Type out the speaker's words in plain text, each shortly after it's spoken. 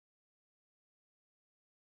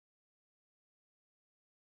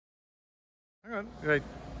Hang on. Right.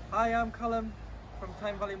 Hi, I'm Callum from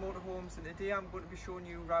Time Valley Motorhomes, and today I'm going to be showing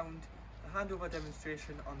you around the handover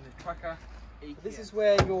demonstration on the Tracker EKS. This is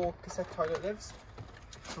where your cassette toilet lives,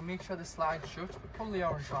 so make sure the slide's shut. Pull the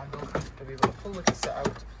orange handle to be able to pull the cassette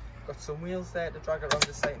out. Got some wheels there to drag it around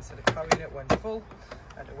the site instead of carrying it when full,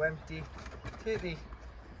 and to empty. Take the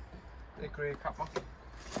grey cap off.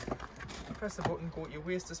 Press the button, go to your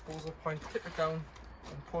waste disposal point, clip it down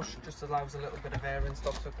and push. Just allows a little bit of air and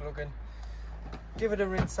stops it plugging. Give it a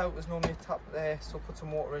rinse out. There's normally a tap there, so put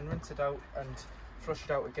some water in, rinse it out and flush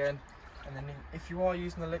it out again. And then if you are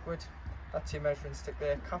using the liquid, that's your measuring stick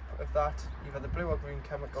there, cap of that, either the blue or green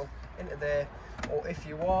chemical into there, or if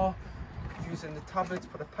you are using the tablets,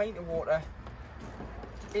 put a pint of water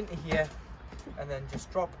into here and then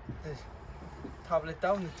just drop the tablet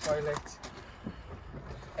down the toilet,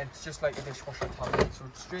 and it's just like a dishwasher tablet, so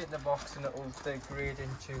it's straight in the box and it will degrade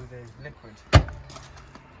into the liquid.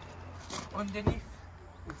 Underneath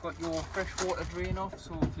we've got your fresh water drain off,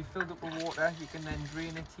 so if you filled up with water you can then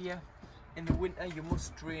drain it here. In the winter you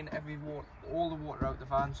must drain all the water out the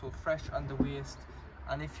van, so fresh and the waste.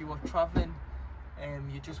 And if you are travelling,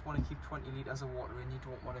 you just want to keep 20 litres of water in. You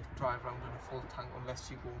don't want to drive around in a full tank unless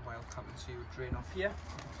you go wild camping, so you would drain off here.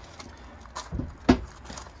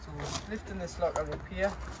 So lifting this locker up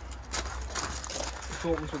here, it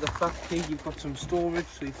opens with a flat key. You've got some storage,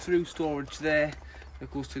 so you've through storage there that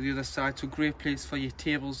goes to the other side, so great place for your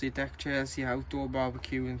tables, your deck chairs, your outdoor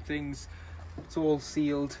barbecue and things. It's all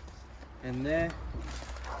sealed in there,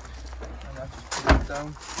 and I just put it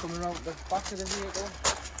down. Coming around the back of the vehicle,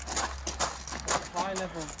 high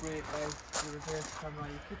level brake light, your reverse camera,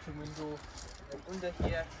 your kitchen window, and under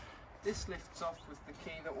here this lifts off with the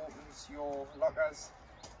key that opens your lockers,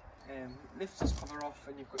 lifts this cover off,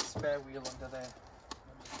 and you've got your spare wheel under there.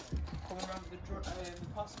 Coming around the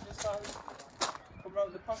passenger side, come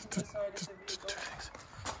around the passenger side of the vehicle,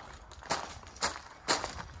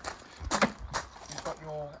 you've got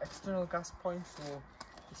your external gas point, so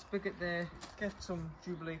the spigot there, get some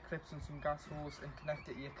Jubilee clips and some gas hose and connect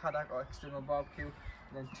it to your Caddock or external barbecue, and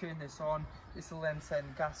then turn this on. This will then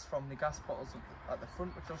send gas from the gas bottles at the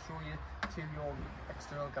front, which I'll show you, to your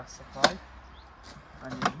external gas supply.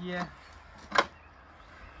 And in here,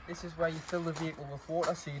 this is where you fill the vehicle with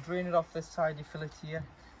water, so you drain it off this side, you fill it here.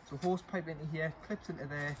 So hose pipe into here, clips into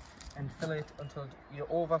there, and fill it until you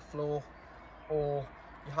overflow, or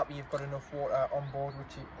you're happy you've got enough water on board,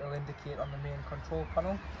 which will indicate on the main control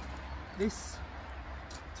panel. This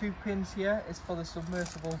 2 pins here is for the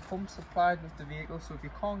submersible pump supplied with the vehicle, so if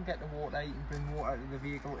you can't get the water, you can bring water to the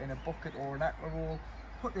vehicle in a bucket or an aqua roll.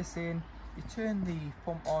 Put this in, you turn the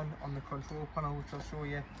pump on the control panel, which I'll show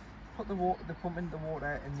you. Put the pump into the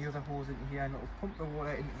water and the other hose into here, and it will pump the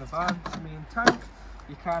water into the van's main tank.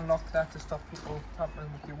 You can lock that to stop people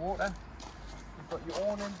tampering with your water. You've got your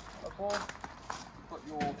awning above, you've got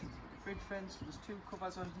your fridge fence. There's 2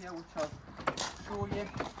 covers on here which I'll show you.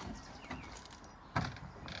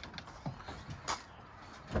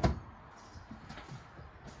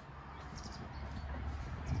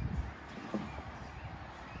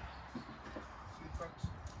 So you've got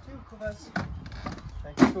 2 covers,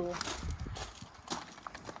 like so.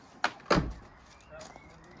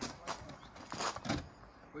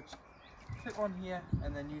 Which clip on here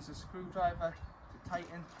and then use a screwdriver to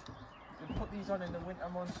tighten. You can put these on in the winter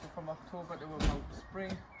months, so from October to about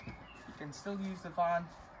spring. You can still use the van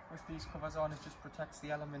with these covers on, it just protects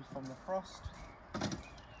the element from the frost. And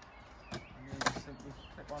then you simply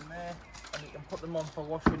clip on there, and you can put them on for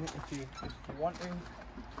washing if you want to.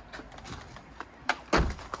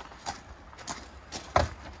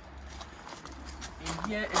 In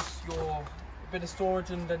here is your bit of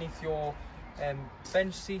storage underneath your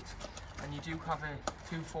bench seat, and you do have a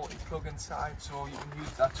 240 plug inside, so you can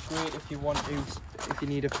use that. It's great if you want to, if you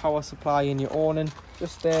need a power supply in your awning.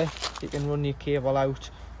 Just there, you can run your cable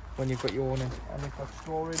out when you've got your awning. And you've got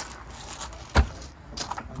storage,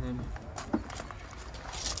 and then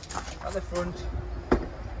at the front,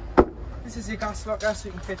 this is your gas locker, so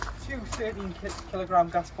you can fit 2 13-kilogram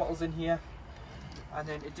gas bottles in here. And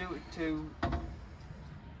then to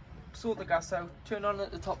sort the gas out, turn on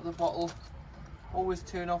at the top of the bottle. Always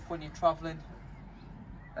turn off when you're travelling,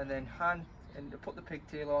 and then put the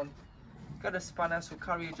pigtail on. Got a spanner, so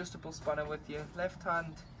carry adjustable spanner with you. Left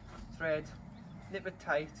hand thread, nip it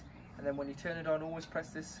tight, and then when you turn it on, always press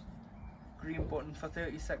this green button for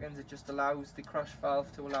 30 seconds. It just allows the crash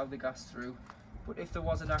valve to allow the gas through. But if there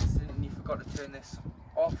was an accident and you forgot to turn this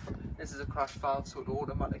off, this is a crash valve, so it will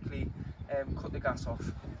automatically cut the gas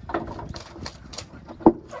off.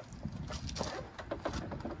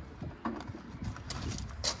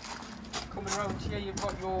 Coming around here, you've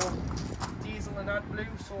got your diesel and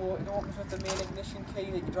AdBlue, so it opens with the main ignition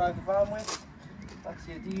key that you drive the van with. That's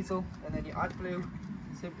your diesel, and then your AdBlue,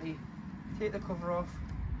 simply take the cover off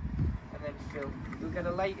and then fill. You'll get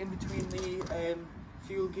a light in between the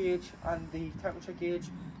fuel gauge and the temperature gauge.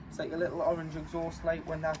 It's like a little orange exhaust light.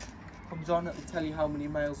 When that comes on, it'll tell you how many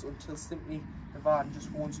miles, until simply the van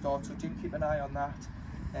just won't start, so do keep an eye on that.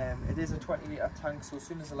 It is a 20-litre tank, so as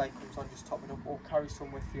soon as the light comes on, just top it up or carry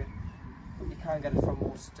some with you. But you can get it from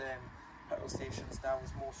most petrol stations now,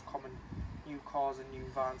 as most common new cars and new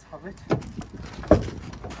vans have it.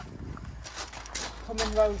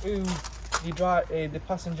 Coming round to the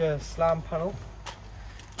passenger slam panel,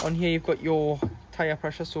 on here you've got your tyre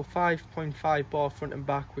pressure, so 5.5 bar front and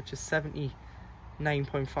back, which is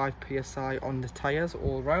 79.5 psi on the tyres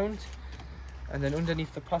all round. And then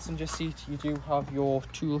underneath the passenger seat you do have your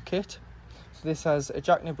tool kit. So this has a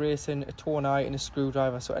jack and a bracing, a torn eye and a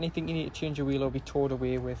screwdriver, so anything you need to change your wheel or be towed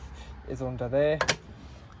away with is under there.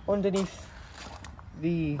 Underneath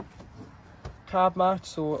the carb mat,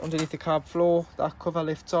 so underneath the carb floor, that cover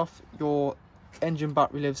lifts off, your engine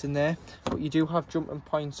battery lives in there, but you do have jumping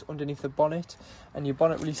points underneath the bonnet, and your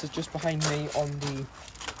bonnet release is just behind me on the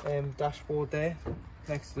dashboard there,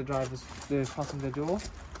 next to the passenger door.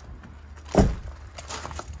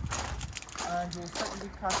 And your secondary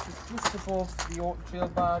catch is just above the Auto Trail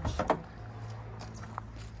badge.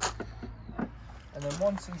 And then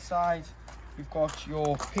once inside, you've got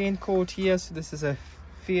your paint code here. So this is a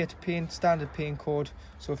Fiat paint, standard paint code.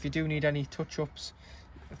 So if you do need any touch-ups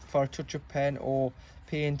for a touch-up pen or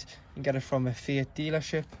paint, you can get it from a Fiat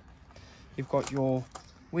dealership. You've got your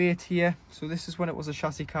weight here. So this is when it was a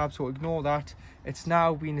chassis cab, so ignore that. It's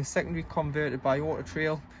now been a secondary converted by Auto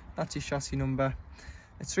Trail. That's your chassis number.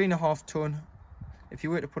 It's 3.5 ton. If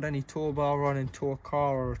you were to put any tow bar on and tow a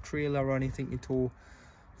car or a trailer or anything, you tow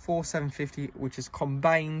 4,750, which is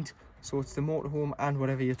combined. So it's the motorhome and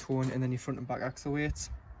whatever you're towing, and then your front and back axle weights.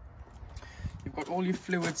 You've got all your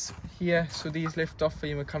fluids here. So these lift off for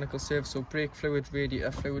your mechanical service. So brake fluid,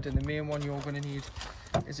 radiator fluid, and the main one you're going to need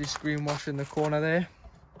is your screen washer in the corner there.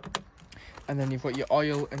 And then you've got your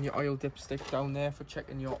oil and your oil dipstick down there for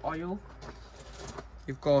checking your oil.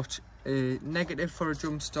 You've got a negative for a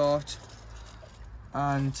jump start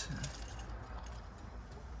and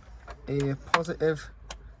a positive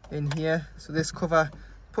in here. So this cover,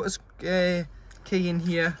 put a key in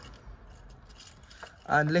here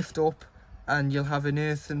and lift up, and you'll have an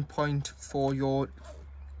earthing point for your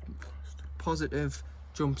positive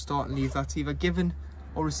jump start and leave. That's either giving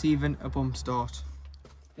or receiving a bump start.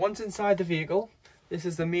 Once inside the vehicle, this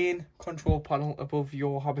is the main control panel above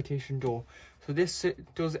your habitation door. So this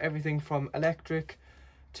does everything from electric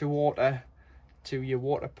to water to your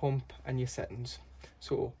water pump and your settings.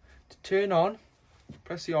 So to turn on,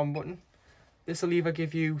 press the on button. This will either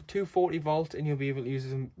give you 240 volt and you'll be able to use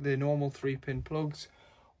the normal 3-pin plugs,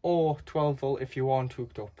 or 12 volt if you aren't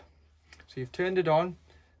hooked up. So you've turned it on.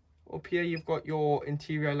 Up here you've got your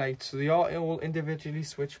interior lights. So they are all individually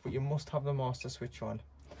switched, but you must have the master switch on.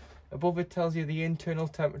 Above it tells you the internal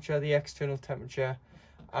temperature, the external temperature,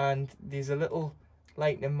 and there's a little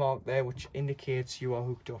lightning mark there which indicates you are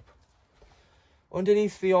hooked up.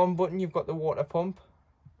 Underneath the on button you've got the water pump.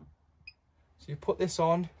 So you put this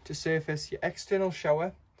on to surface your external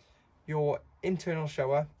shower, your internal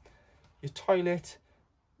shower, your toilet,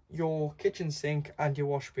 your kitchen sink and your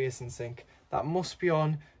wash basin sink. That must be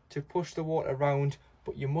on to push the water around,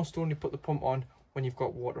 but you must only put the pump on when you've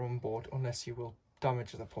got water on board, unless you will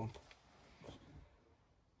damage the pump.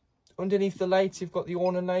 Underneath the lights you've got the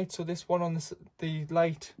awning light. So this one on the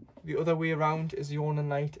light the other way around is the awning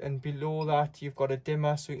light, and below that you've got a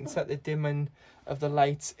dimmer, so you can set the dimming of the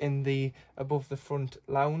lights in the above the front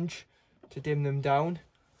lounge to dim them down.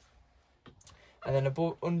 And then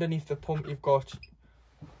underneath the pump you've got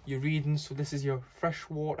your readings. So this is your fresh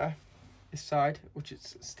water, this side, which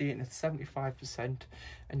is stating it's 75%,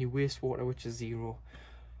 and your wastewater, which is 0.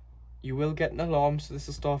 You will get an alarm, so this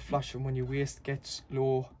will start flashing when your waste gets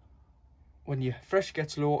low, when your fresh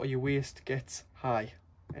gets low or your waste gets high,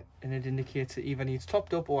 and it indicates it either needs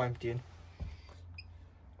topped up or emptying.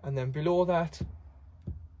 And then below that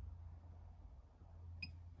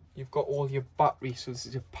you've got all your battery. So this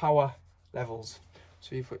is your power levels.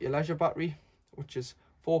 So you've got your leisure battery, which is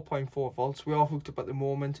 4.4 volts. We are hooked up at the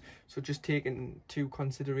moment, so just take into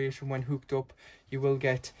consideration when hooked up you will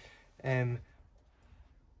get a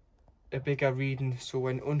bigger reading. So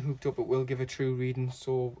when unhooked up it will give a true reading.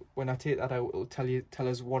 So when I take that out it'll tell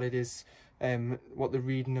us what it is, what the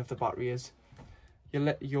reading of the battery is.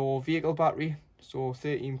 Your vehicle battery, so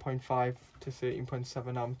 13.5 to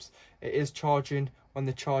 13.7 amps. It is charging when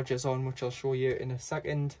the charger's on, which I'll show you in a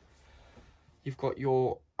second. You've got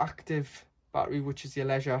your active battery, which is your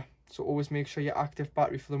leisure. So always make sure your active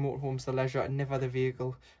battery for the motorhome's the leisure and never the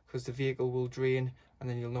vehicle, because the vehicle will drain and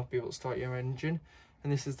then you'll not be able to start your engine.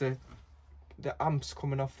 And this is the amps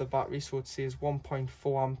coming off the battery, so it says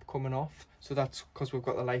 1.4 amp coming off, so that's because we've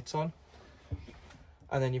got the lights on.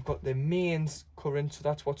 And then you've got the mains current, so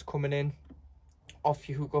that's what's coming in off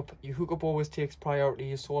your hookup. Your hookup always takes priority.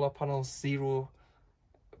 Your solar panel's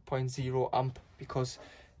 0.0 amp because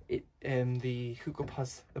it the hookup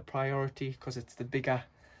has the priority because it's the bigger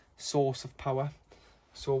source of power.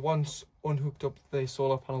 So once unhooked up, the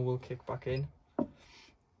solar panel will kick back in.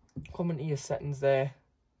 Coming to your settings there,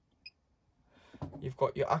 you've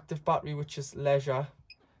got your active battery, which is leisure.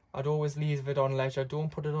 I'd always leave it on leisure.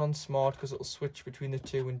 Don't put it on smart because it'll switch between the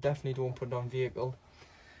two, and definitely don't put it on vehicle.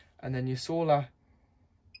 And then your solar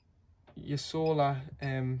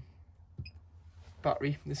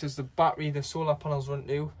battery. This is the battery the solar panels run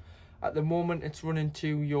to. At the moment it's running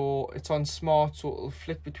to it's on smart, so it'll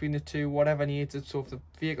flick between the two, whatever needs it. So if the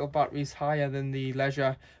vehicle battery is higher than the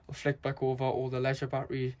leisure, it'll flick back over, or the leisure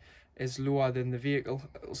battery is lower than the vehicle,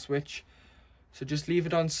 it'll switch. So just leave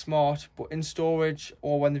it on smart, but in storage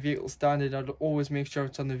or when the vehicle's standard, I'd always make sure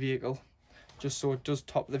it's on the vehicle, just so it does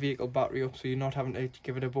top the vehicle battery up, so you're not having to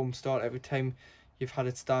give it a bump start every time you've had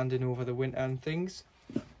it standing over the winter and things.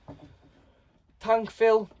 Tank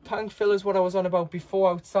fill is what I was on about before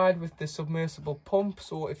outside with the submersible pump.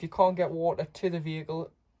 So if you can't get water to the vehicle,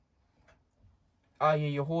 i.e.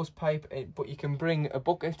 your hose pipe, but you can bring a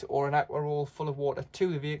bucket or an aqua roll full of water to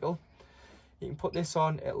the vehicle, you can put this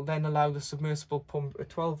on. It'll then allow the submersible pump a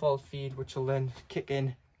 12-volt feed, which will then kick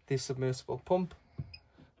in the submersible pump.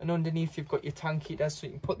 And underneath you've got your tank heaters, so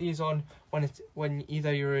you can put these on when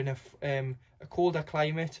either you're in a colder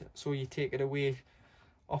climate, so you take it away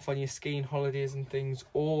off on your skiing holidays and things,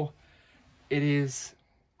 or it is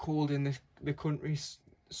cold in the country.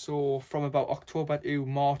 So from about October to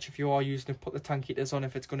March, if you are using it, put the tank heaters on.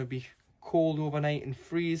 If it's going to be cold overnight and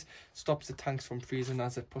freeze, stops the tanks from freezing,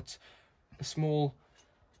 as it puts a small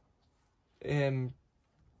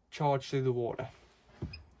charge through the water.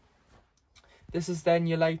 This is then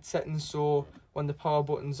your light settings, so when the power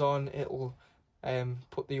button's on, it'll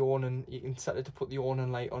put the on, and you can set it to put the on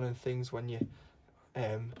and light on and things when you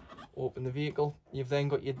open the vehicle. You've then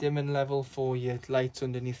got your dimming level for your lights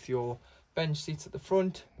underneath your bench seats at the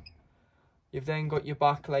front. You've then got your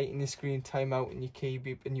backlight and your screen timeout and your key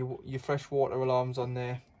beep and your fresh water alarms on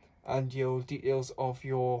there, and your details of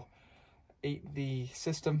the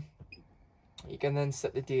system. You can then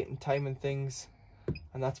set the date and time and things,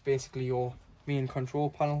 and that's basically your main control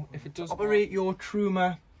panel. If it does operate your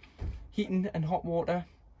Truma heating and hot water,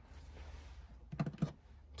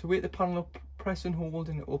 to wake the panel up, press and hold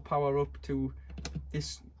and it will power up to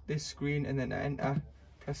this screen, and then enter,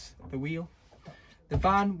 press the wheel. The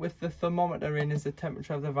van with the thermometer in is the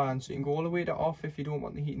temperature of the van, so you can go all the way to off if you don't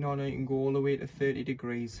want the heating on, or you can go all the way to 30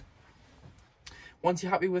 degrees. Once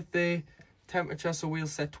you're happy with the temperature, so we'll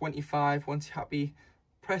set 25. Once you're happy,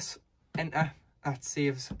 press enter. That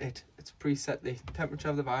saves it. It's preset the temperature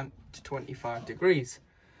of the van to 25 degrees.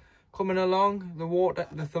 Coming along,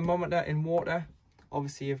 the thermometer in water,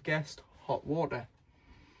 obviously you've guessed, hot water.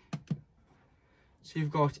 So you've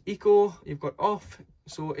got eco, you've got off.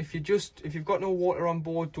 So if you've got no water on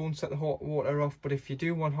board, don't set the hot water off. But if you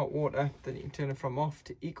do want hot water, then you can turn it from off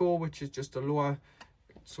to eco, which is just a lower,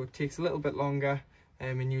 so it takes a little bit longer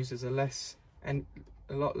and uses a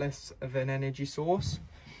lot less of an energy source.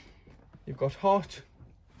 You've got hot,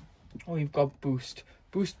 or you've got boost.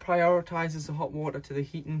 Boost prioritizes the hot water to the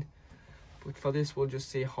heating, but for this we'll just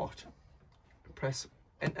say hot. Press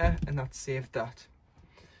enter, and that's saved that.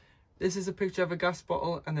 This is a picture of a gas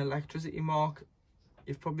bottle and electricity mark.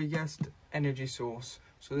 You've probably guessed energy source.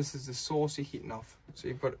 So this is the source you're heating off. So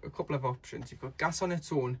you've got a couple of options. You've got gas on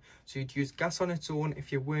its own. So you'd use gas on its own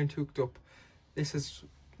if you weren't hooked up. This is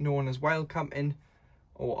known as wild camping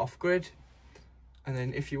or off grid. And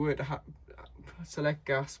then if you were to select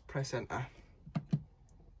gas, press enter.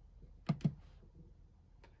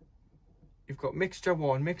 You've got mixture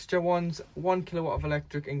 1. Mixture 1's 1 kilowatt of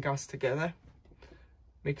electric and gas together.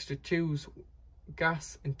 Mixture 2's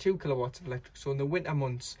gas and 2 kilowatts of electric. So in the winter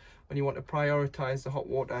months, when you want to prioritize the hot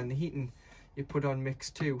water and the heating, you put on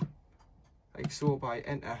mix 2, like so, by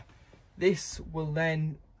enter. This will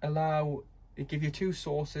then give you 2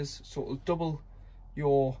 sources, so it'll double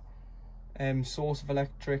your source of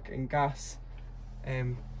electric and gas,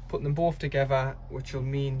 putting them both together, which will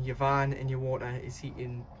mean your van and your water is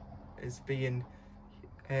being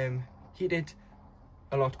heated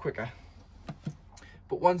a lot quicker.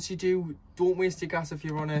 But once you don't waste your gas if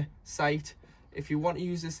you're on a site. If you want to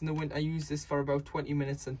use this in the winter, use this for about 20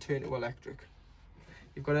 minutes and turn to electric.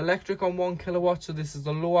 You've got electric on 1 kilowatt, so this is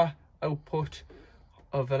the lower output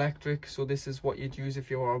of electric. So this is what you'd use if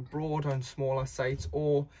you were abroad on smaller sites,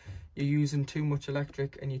 or you're using too much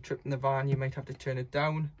electric and you're tripping the van, you might have to turn it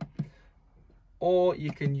down. Or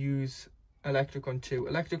you can use electric on 2.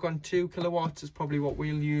 Electric on 2 kilowatts is probably what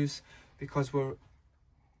we'll use, because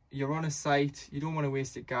you're on a site, you don't want to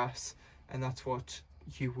waste your gas, and that's what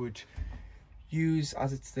you would use,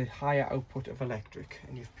 as it's the higher output of electric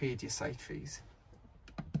and you've paid your site fees.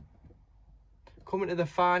 Coming to the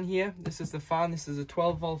fan here, this is the fan. This is a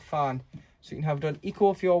 12 volt fan, so you can have it on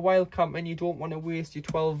eco if you're wild camping, you don't want to waste your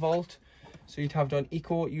 12 volt, so you'd have it on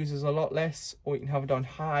eco, it uses a lot less. Or you can have it on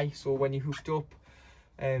high, so when you're hooked up,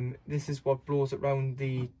 this is what blows it round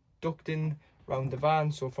the ducting round the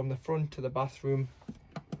van, so from the front to the bathroom,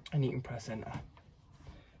 and you can press enter.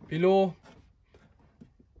 Below,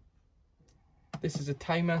 this is a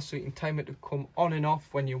timer, so you can time it to come on and off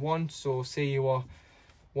when you want. So say you are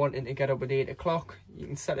wanting to get up at 8 o'clock, you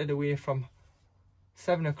can set it away from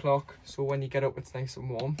 7 o'clock, so when you get up it's nice and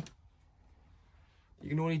warm. You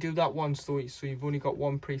can only do that once though, so you've only got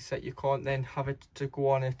one preset. You can't then have it to go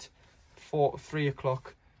on at 3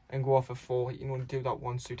 o'clock and go off at 4. You can only do that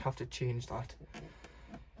once, so you'd have to change that.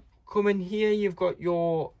 Come in here, you've got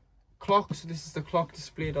your clock. So this is the clock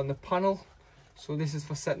displayed on the panel. So this is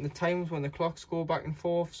for setting the times when the clocks go back and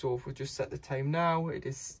forth. So if we just set the time now, it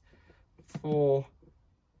is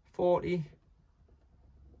 4:40,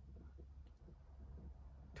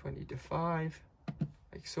 20 to 5,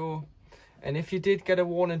 like so. And if you did get a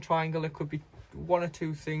warning triangle, it could be one or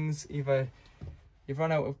two things: either you've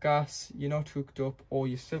run out of gas, you're not hooked up, or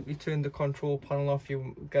you simply turned the control panel off,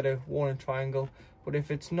 you get a warning triangle. But if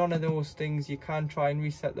it's none of those things, you can try and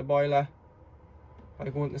reset the boiler by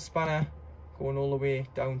going to the spanner, going all the way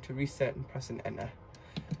down to reset and pressing enter.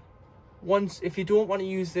 If you don't want to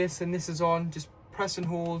use this and this is on, just press and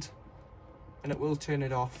hold and it will turn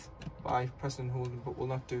it off by pressing and holding, but we'll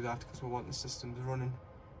not do that because we want the system to running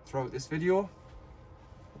throughout this video.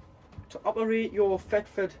 To operate your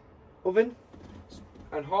Fetford oven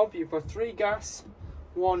and hob, you've got 3 gas,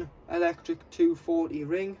 1 electric 240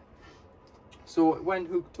 ring. So when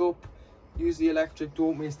hooked up, use the electric,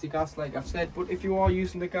 don't waste the gas like I've said. But if you are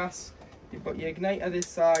using the gas, you've got your igniter this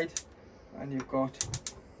side, and you've got,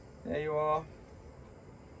 there you are,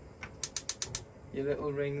 your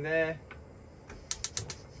little ring there,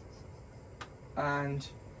 and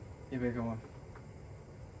your bigger one.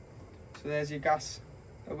 So there's your gas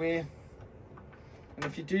away. And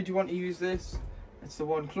if you did want to use this, it's the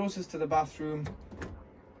one closest to the bathroom,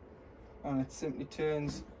 and it simply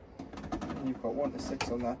turns, and you've got 1 to 6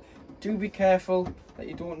 on that. Do be careful that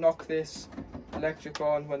you don't knock this electric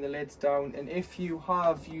on when the lid's down, and if you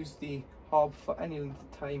have used the hob for any length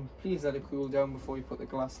of time, please let it cool down before you put the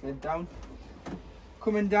glass lid down.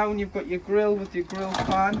 Coming down, you've got your grill with your grill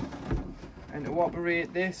pan, and to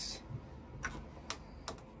operate this,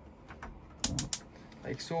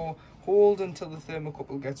 like so, hold until the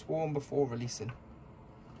thermocouple gets warm before releasing,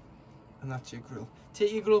 and that's your grill.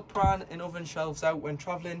 Take your grill pan and oven shelves out when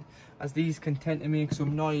travelling, as these can tend to make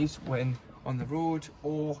some noise when on the road,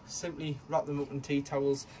 or simply wrap them up in tea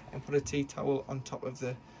towels and put a tea towel on top of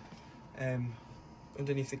the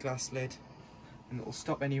underneath the glass lid, and it will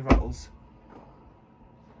stop any rattles.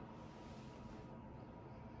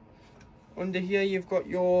 Under here you've got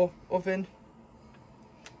your oven.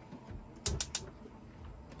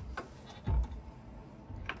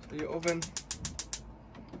 So your oven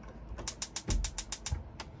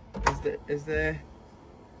is there.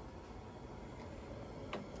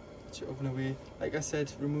 Put your oven away. Like I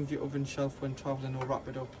said, remove your oven shelf when travelling, or wrap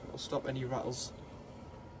it up. It'll stop any rattles.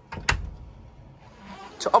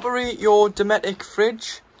 To operate your Dometic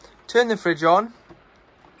fridge, turn the fridge on,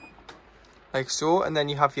 like so, and then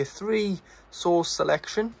you have your 3 source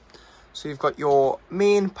selection. So you've got your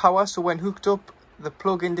main power, so when hooked up, the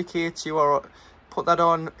plug indicates you are, put that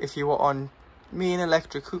on if you are on main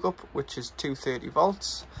electric hookup, which is 230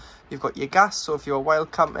 volts. You've got your gas, so if you're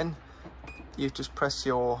wild camping, you just press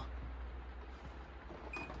your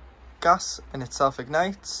gas and it self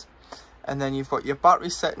ignites. And then you've got your battery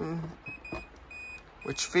setting,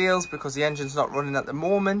 which fails because the engine's not running at the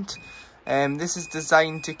moment. This is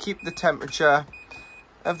designed to keep the temperature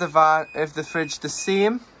of the fridge the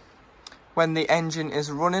same when the engine is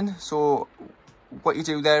running. So what you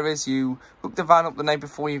do there is you hook the van up the night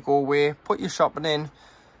before you go away, put your shopping in,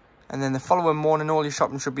 and then the following morning all your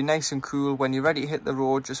shopping should be nice and cool. When you're ready to hit the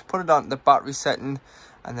road, just put it onto the battery setting,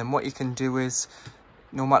 and then what you can do is,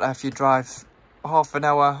 no matter if you drive half an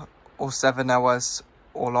hour or 7 hours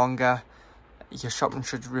or longer, your shopping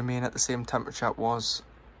should remain at the same temperature it was.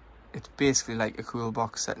 It's basically like a cool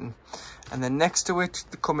box setting. And then next to it,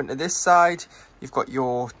 coming to this side, you've got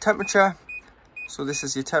your temperature. So this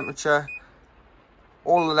is your temperature,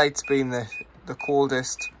 all the lights being the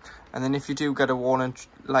coldest. And then if you do get a warning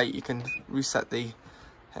light, you can reset the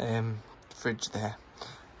fridge there.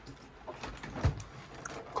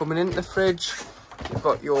 Coming into the fridge, you've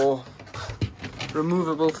got your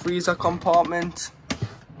removable freezer compartment.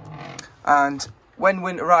 And when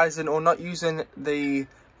winterizing or not using the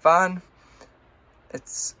van,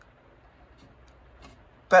 it's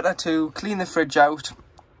better to clean the fridge out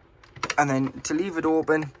and then to leave it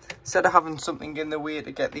open, instead of having something in the way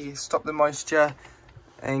to stop the moisture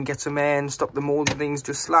and get some air and stop the mold and things.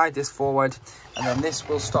 Just slide this forward, and then this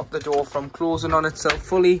will stop the door from closing on itself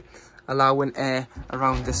fully, allowing air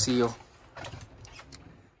around the seal.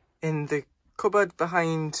 In the cupboard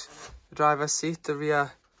behind the driver's seat, the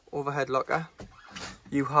rear overhead locker,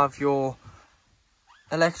 you have your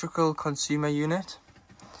electrical consumer unit.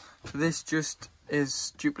 So this just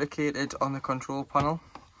is duplicated on the control panel.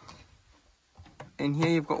 In here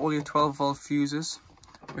you've got all your 12-volt fuses,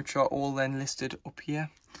 which are all then listed up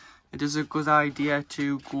here. It is a good idea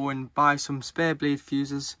to go and buy some spare blade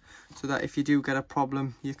fuses, so that if you do get a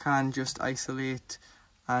problem, you can just isolate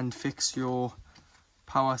and fix your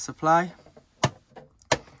power supply.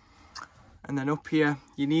 And then up here,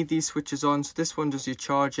 you need these switches on. So this one does your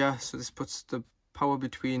charger, so this puts the power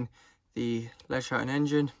between the leisure and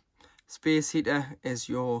engine. Space heater is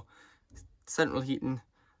your central heating,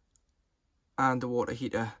 and the water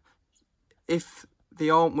heater. If they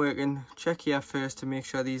aren't working, check here first to make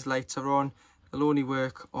sure these lights are on. They'll only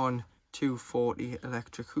work on 240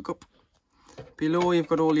 electric hookup. Below you've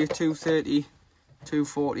got all your 230,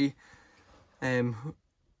 240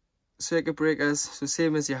 circuit breakers, so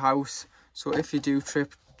same as your house. So if you do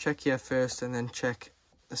trip, check here first and then check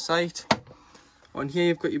the site. On here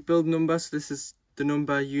you've got your build number, so this is the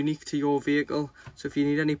number unique to your vehicle. So if you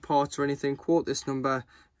need any parts or anything, quote this number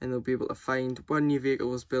and they'll be able to find when your vehicle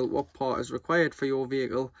was built, what part is required for your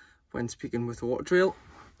vehicle when speaking with Water Trail.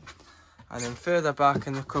 And then further back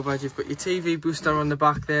in the cupboard, you've got your TV booster on the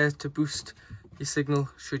back there to boost your signal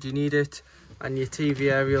should you need it, and your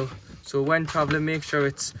TV aerial. So when travelling, make sure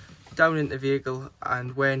it's down in the vehicle,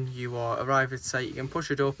 and when you arrive at site, you can push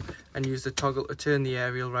it up and use the toggle to turn the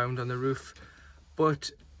aerial round on the roof. But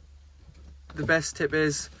the best tip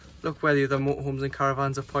is, look where the other motorhomes and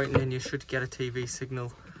caravans are pointing in, you should get a TV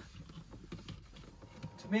signal.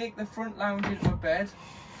 To make the front lounge into a bed,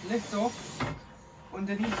 lift up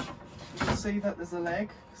underneath, you can see that there's a leg.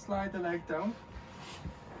 Slide the leg down.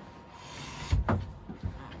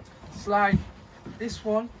 Slide this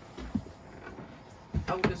one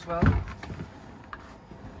out as well.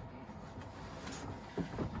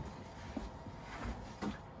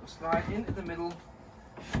 Slide into the middle,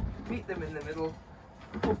 meet them in the middle,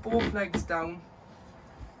 put both legs down,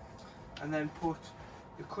 and then put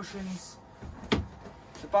the cushions,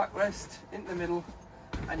 the backrest into the middle,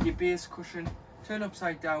 and your base cushion turn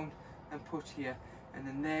upside down and put here. And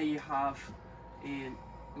then there you have a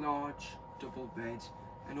large double bed.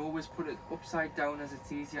 And always put it upside down, as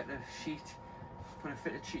it's easier to put a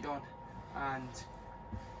fitted sheet on, and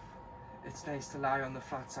it's nice to lie on the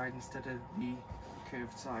flat side instead of the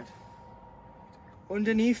curved side.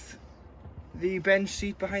 Underneath the bench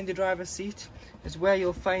seat behind the driver's seat is where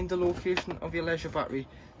you'll find the location of your leisure battery.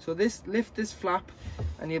 So lift this flap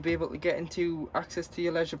and you'll be able to get into access to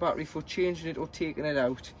your leisure battery for changing it or taking it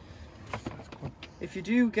out. If you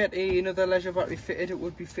do get another leisure battery fitted, it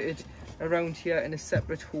would be fitted around here in a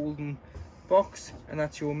separate holding box, and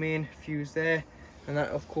that's your main fuse there, and that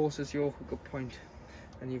of course is your hookup point,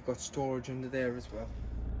 and you've got storage under there as well.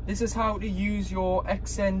 This is how to use your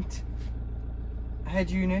Accent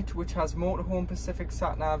head unit, which has Motorhome Pacific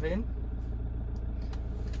sat nav in.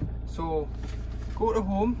 So go to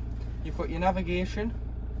home, you've got your navigation,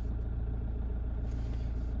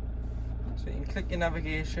 so you can click your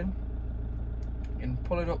navigation, you can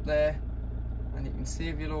pull it up there, and you can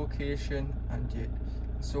save your location and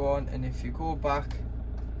so on. And if you go back,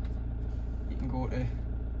 you can go to,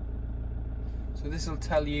 so this will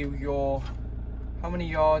tell you your how many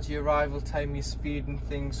yards, your arrival time, your speed and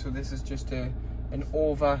things. So this is just an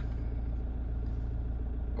overhaul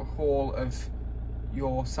of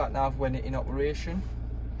your sat nav when it's in operation.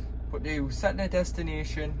 But to set a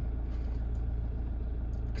destination,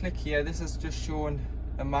 click here. This is just showing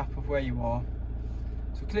a map of where you are.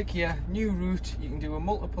 So click here, new route. You can do a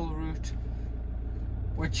multiple route,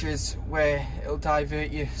 which is where it'll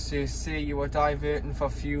divert you. So say you were diverting for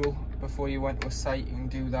fuel before you went to a site, you can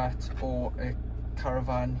do that, or a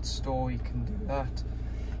caravan store, you can do that.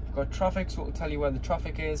 You've got traffic, so it'll tell you where the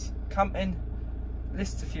traffic is. Camping,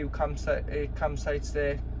 lists a few campsites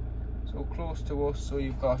there, so close to us. So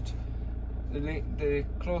you've got the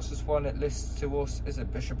closest one it lists to us is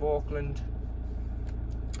at Bishop Auckland.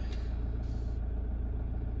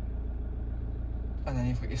 And then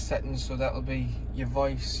you've got your settings, so that'll be your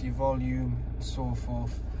voice, your volume, and so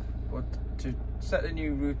forth. But to set a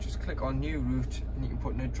new route, just click on new route and you can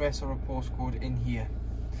put an address or a postcode in here.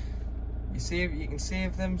 You can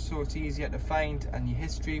save them so it's easier to find, and your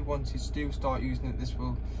history, once you do start using it, this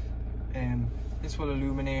will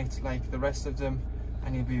illuminate like the rest of them,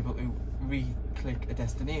 and you'll be able to re-click a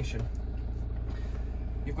destination.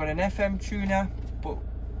 You've got an FM tuner, but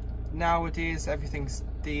nowadays everything's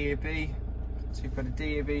DAB. So you've got a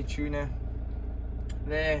DAB tuner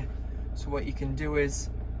there. So what you can do is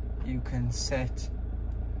you can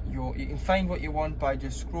find what you want by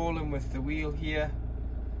just scrolling with the wheel here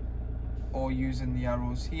or using the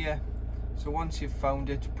arrows here. So once you've found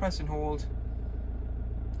it, press and hold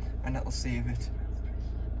and it'll save it.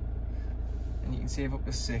 And you can save up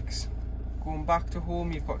to 6. Going back to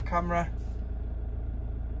home, you've got camera.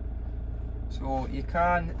 So you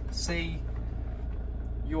can see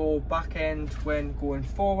your back end when going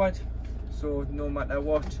forward, so no matter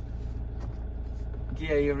what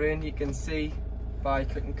gear you're in, you can see by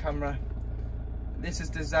clicking camera. This is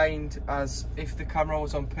designed as if the camera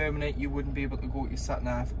was on permanent, you wouldn't be able to go to your sat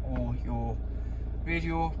nav or your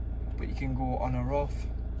radio, but you can go on or off.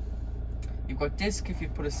 You've got disc if you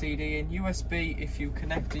put a CD in, USB if you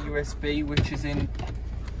connect a USB, which is in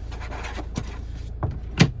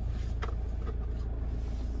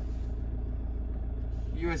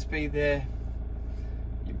USB there.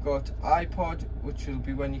 You've got iPod, which will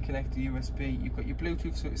be when you connect the USB. You've got your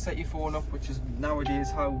Bluetooth, so set your phone up, which is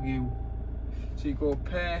nowadays how you, so you go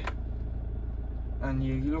pair and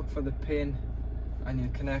you look for the pin and you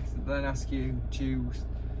connect, then ask you to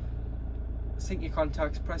sync your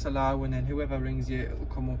contacts, press allow, and then whoever rings you, it'll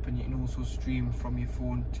come up, and you can also stream from your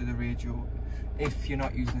phone to the radio if you're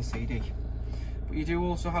not using a CD. But you do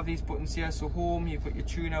also have these buttons here. So home, you've got your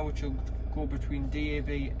tuner, which will go between DAB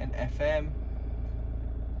and FM,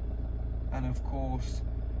 and of course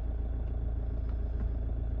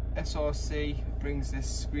SRC brings this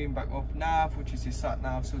screen back up. Nav, which is your sat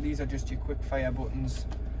nav, so these are just your quick fire buttons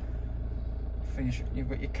for your, you've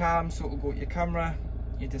got your cam, so it'll go to your camera,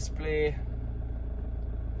 your display,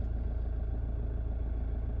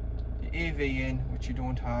 your AV in, which you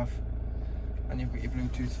don't have, and you've got your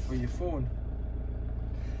Bluetooth for your phone.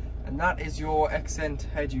 And that is your Accent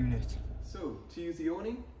head unit. So to use the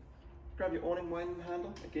awning, grab your awning winding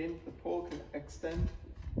handle. Again, the pole can extend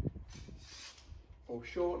or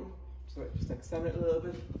shorten, so just extend it a little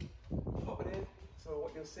bit, pop it in. So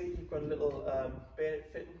what you'll see, you've got a little bayonet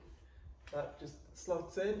fitting that just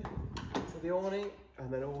slots in to the awning, and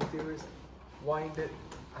then all we do is wind it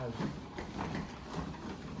out.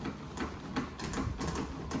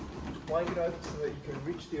 Wind it out so that you can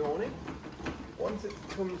reach the awning. Once it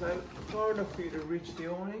comes out far enough for you to reach the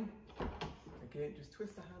awning, again, just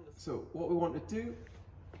twist the handle. So what we want to do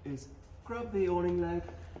is grab the awning leg,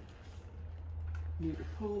 you need to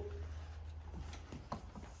pull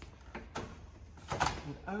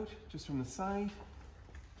it out just from the side,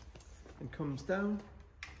 and comes down.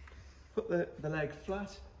 Put the leg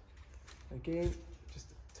flat. Again,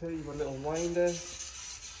 just turn your little winder,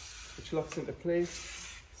 which locks into place.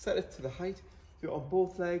 Set it to the height. Do it on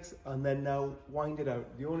both legs, and then now wind it out.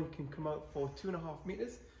 The awning can come out for 2.5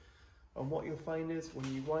 meters. And what you'll find is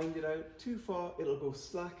when you wind it out too far, it'll go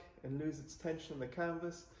slack and lose its tension on the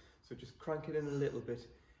canvas. So just crank it in a little bit,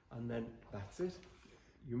 and then that's it.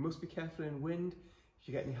 You must be careful in wind. If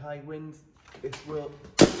you get any high winds, this will.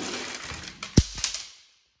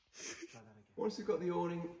 Once you've got the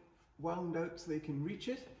awning wound out so they can reach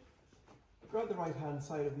it, grab the right hand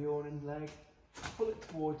side of the awning leg, pull it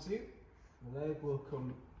towards you. The leg will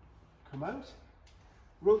come out.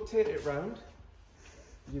 Rotate it round.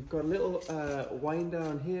 You've got a little wind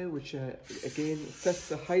down here, which again sets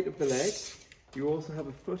the height of the leg. You also have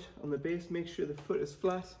a foot on the base. Make sure the foot is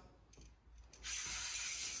flat.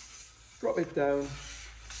 Drop it down,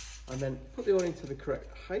 and then put the awning to the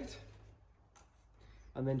correct height,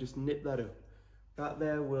 and then just nip that up. That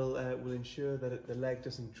there will ensure that the leg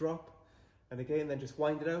doesn't drop. And again, then just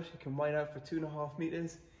wind it out. You can wind out for 2.5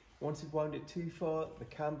 meters. Once you've wound it too far, the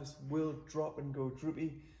canvas will drop and go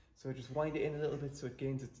droopy. So just wind it in a little bit so it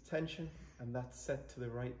gains its tension, and that's set to the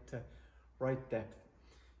right depth.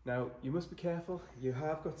 Now, you must be careful. You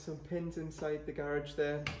have got some pins inside the garage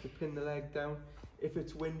there to pin the leg down. If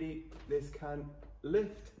it's windy, this can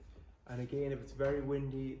lift And again, if it's very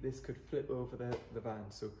windy, this could flip over the van.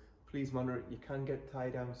 So please monitor it. You can get tie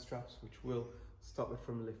down straps which will stop it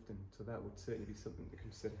from lifting. So that would certainly be something to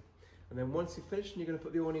consider. And then once you're finished and you're going to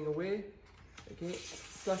put the awning away, okay,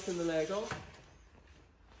 slacken the leg off,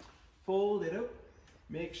 fold it up,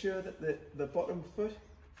 make sure that the bottom foot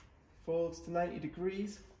folds to 90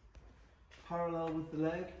 degrees, parallel with the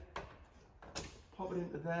leg, pop it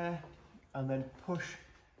into there, and then push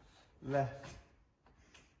left,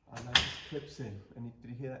 and that just clips in. And did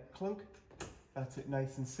you hear that clunk? That's it,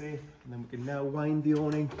 nice and safe. And then we can now wind the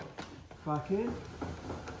awning back in.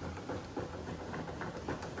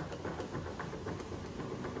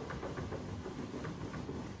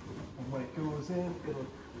 And when it goes in, it'll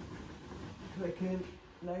click in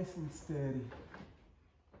nice and steady.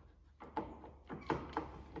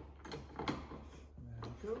 There we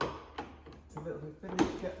go. It's a little bit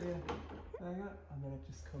finished, get there, and then it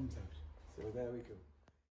just comes out. So there we go.